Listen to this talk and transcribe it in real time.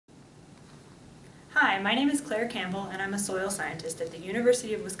Hi, my name is Claire Campbell and I'm a soil scientist at the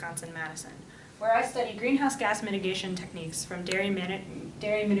University of Wisconsin-Madison, where I study greenhouse gas mitigation techniques from dairy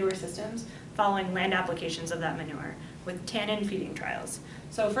manure systems following land applications of that manure with tannin feeding trials.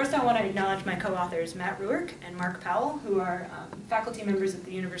 So first I want to acknowledge my co-authors Matt Ruark and Mark Powell, who are faculty members at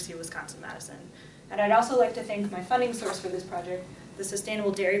the University of Wisconsin-Madison. And I'd also like to thank my funding source for this project, the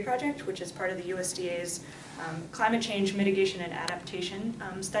Sustainable Dairy Project, which is part of the USDA's climate change mitigation and adaptation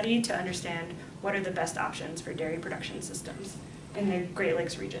study to understand what are the best options for dairy production systems in the Great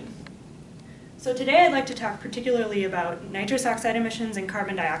Lakes region. So today I'd like to talk particularly about nitrous oxide emissions and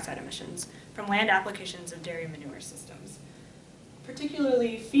carbon dioxide emissions from land applications of dairy manure systems.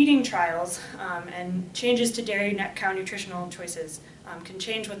 Particularly feeding trials and changes to dairy cow nutritional choices can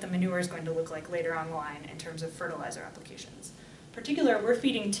change what the manure is going to look like later on the line in terms of fertilizer applications. In particular, we're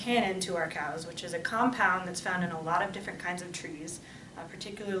feeding tannin to our cows, which is a compound that's found in a lot of different kinds of trees,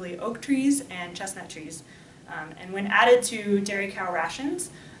 particularly oak trees and chestnut trees. And when added to dairy cow rations,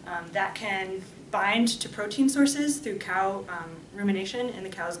 that can bind to protein sources through cow rumination in the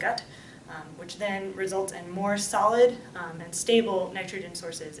cow's gut, which then results in more solid and stable nitrogen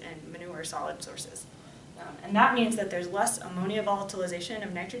sources and manure solid sources. And that means that there's less ammonia volatilization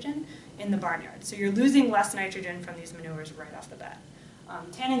of nitrogen in the barnyard. So you're losing less nitrogen from these manures right off the bat.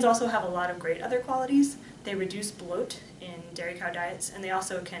 Tannins also have a lot of great other qualities. They reduce bloat in dairy cow diets, and they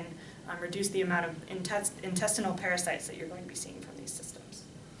also can reduce the amount of intestinal parasites that you're going to be seeing from these systems.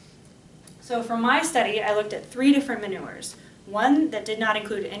 So for my study, I looked at 3 different manures. One that did not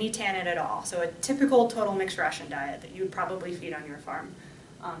include any tannin at all, so a typical total mixed ration diet that you would probably feed on your farm.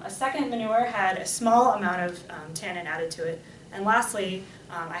 A second manure had a small amount of tannin added to it. And lastly,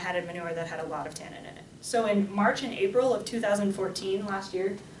 I had a manure that had a lot of tannin in it. So in March and April of 2014, last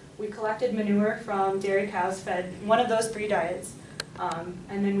year, we collected manure from dairy cows fed one of those 3 diets.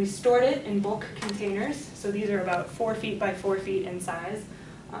 And then we stored it in bulk containers. So these are about 4 feet by 4 feet in size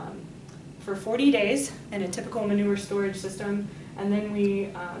for 40 days in a typical manure storage system. And then we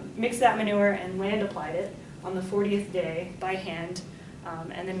mixed that manure and land applied it on the 40th day by hand.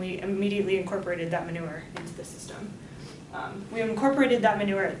 And then we immediately incorporated that manure into the system. We incorporated that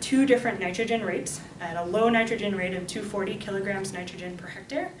manure at 2 different nitrogen rates, at a low nitrogen rate of 240 kilograms nitrogen per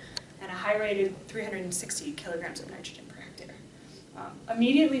hectare, and a high rate of 360 kilograms of nitrogen per hectare.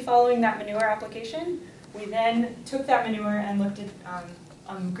 Immediately following that manure application, we then took that manure and looked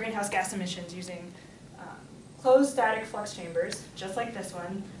at greenhouse gas emissions using closed static flux chambers, just like this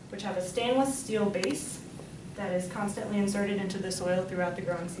one, which have a stainless steel base that is constantly inserted into the soil throughout the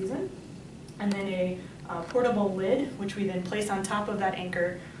growing season, and then a portable lid, which we then place on top of that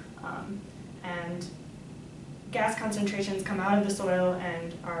anchor, and gas concentrations come out of the soil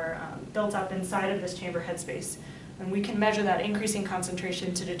and are built up inside of this chamber headspace. And we can measure that increasing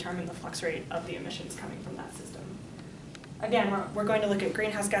concentration to determine the flux rate of the emissions coming from that system. Again, we're going to look at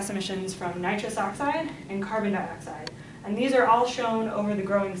greenhouse gas emissions from nitrous oxide and carbon dioxide. And these are all shown over the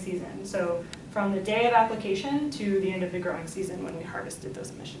growing season. So from the day of application to the end of the growing season when we harvested those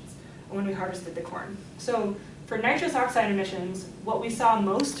emissions, when we harvested the corn. So for nitrous oxide emissions, what we saw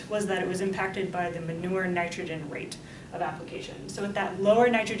most was that it was impacted by the manure nitrogen rate of application. So at that lower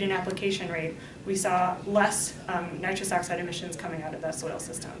nitrogen application rate, we saw less nitrous oxide emissions coming out of that soil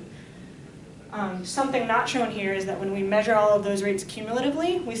system. Something not shown here is that when we measure all of those rates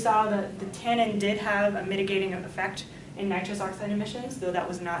cumulatively, we saw that the tannin did have a mitigating effect in nitrous oxide emissions, though that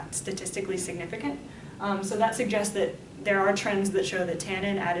was not statistically significant. So that suggests that there are trends that show that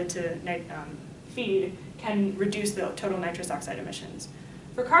tannin added to feed can reduce the total nitrous oxide emissions.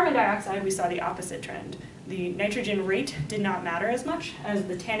 For carbon dioxide, we saw the opposite trend. The nitrogen rate did not matter as much as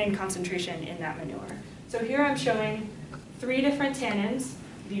the tannin concentration in that manure. So here I'm showing 3 different tannins.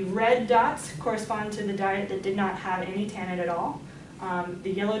 The red dots correspond to the diet that did not have any tannin at all.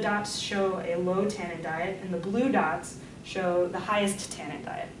 The yellow dots show a low tannin diet, and the blue dots show the highest tannin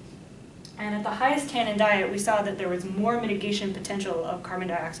diet. And at the highest tannin diet, we saw that there was more mitigation potential of carbon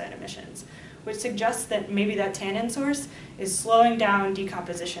dioxide emissions, which suggests that maybe that tannin source is slowing down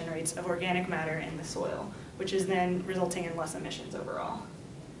decomposition rates of organic matter in the soil, which is then resulting in less emissions overall.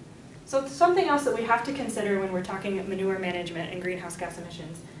 So something else that we have to consider when we're talking about manure management and greenhouse gas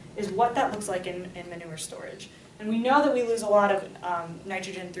emissions is what that looks like in manure storage. And we know that we lose a lot of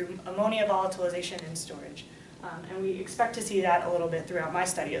nitrogen through ammonia volatilization and storage. And we expect to see that a little bit throughout my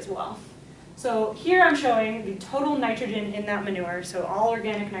study as well. So here I'm showing the total nitrogen in that manure, so all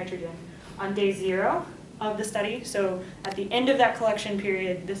organic nitrogen, on day 0 of the study. So at the end of that collection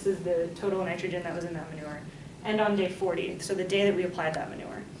period, this is the total nitrogen that was in that manure. And on day 40, so the day that we applied that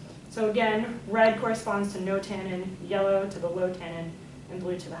manure. So again, red corresponds to no tannin, yellow to the low tannin, and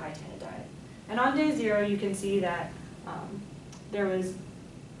blue to the high tannin diet. And on day 0, you can see that there was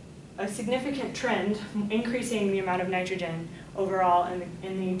a significant trend increasing the amount of nitrogen overall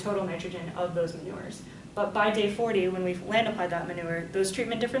in the total nitrogen of those manures. But by day 40, when we land applied that manure, those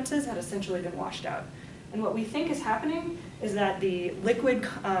treatment differences had essentially been washed out. And what we think is happening is that the liquid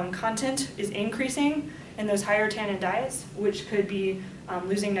content is increasing in those higher tannin diets, which could be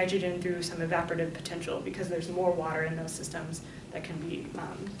losing nitrogen through some evaporative potential because there's more water in those systems that can be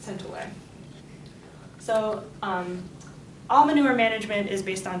sent away. So all manure management is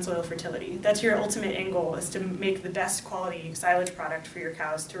based on soil fertility. That's your ultimate end goal, is to make the best quality silage product for your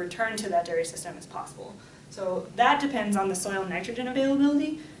cows to return to that dairy system as possible. So that depends on the soil nitrogen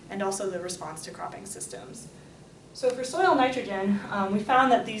availability and also the response to cropping systems. So for soil nitrogen, we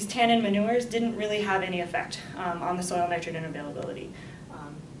found that these tannin manures didn't really have any effect on the soil nitrogen availability.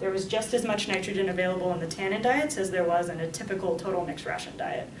 There was just as much nitrogen available in the tannin diets as there was in a typical total mixed ration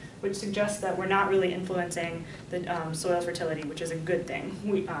diet, which suggests that we're not really influencing the soil fertility, which is a good thing.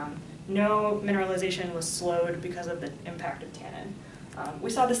 No mineralization was slowed because of the impact of tannin.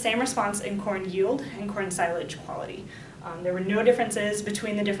 We saw the same response in corn yield and corn silage quality. There were no differences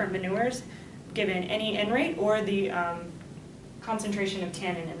between the different manures given any N rate or the concentration of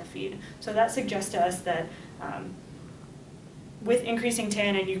tannin in the feed. So that suggests to us that with increasing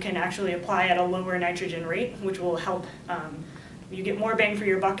tannin, you can actually apply at a lower nitrogen rate, which will help you get more bang for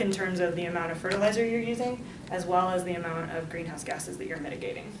your buck in terms of the amount of fertilizer you're using, as well as the amount of greenhouse gases that you're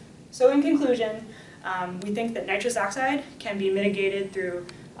mitigating. So in conclusion, we think that nitrous oxide can be mitigated through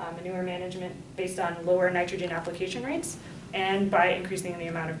manure management based on lower nitrogen application rates and by increasing the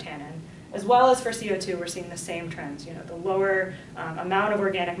amount of tannin. As well as for CO2, we're seeing the same trends. The lower amount of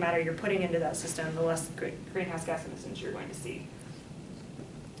organic matter you're putting into that system, the less greenhouse gas emissions you're going to see.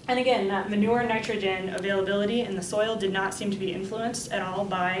 And again, that manure nitrogen availability in the soil did not seem to be influenced at all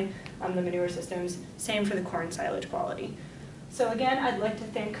by the manure systems. Same for the corn silage quality. So again, I'd like to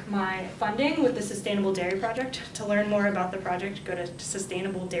thank my funding with the Sustainable Dairy Project. To learn more about the project, go to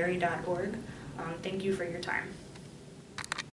sustainabledairy.org. Thank you for your time.